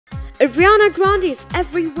Ariana Grande is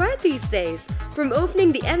everywhere these days, from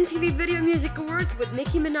opening the MTV Video Music Awards with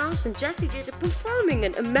Nicki Minaj and Jessie J to performing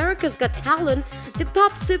in America's Got Talent. The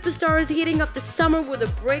pop superstar is heating up the summer with a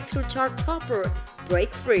breakthrough chart topper,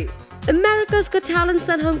 Break Free. America's Got Talent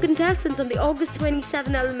sent home contestants on the August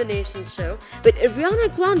 27 elimination show, but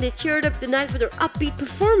Ariana Grande cheered up the night with her upbeat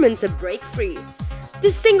performance of Break Free.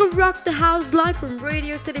 The singer rocked the house live from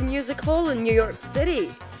Radio City Music Hall in New York City.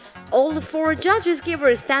 All the four judges gave her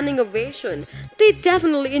a standing ovation. They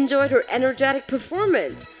definitely enjoyed her energetic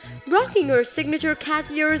performance. Rocking her signature cat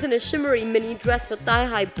ears and a shimmery mini dress with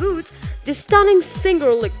thigh-high boots, the stunning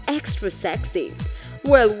singer looked extra sexy.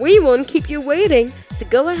 Well, we won't keep you waiting, so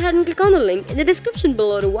go ahead and click on the link in the description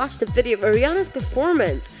below to watch the video of Ariana's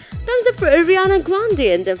performance. Thumbs up for Ariana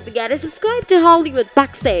Grande and don't forget to subscribe to Hollywood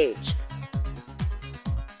Backstage.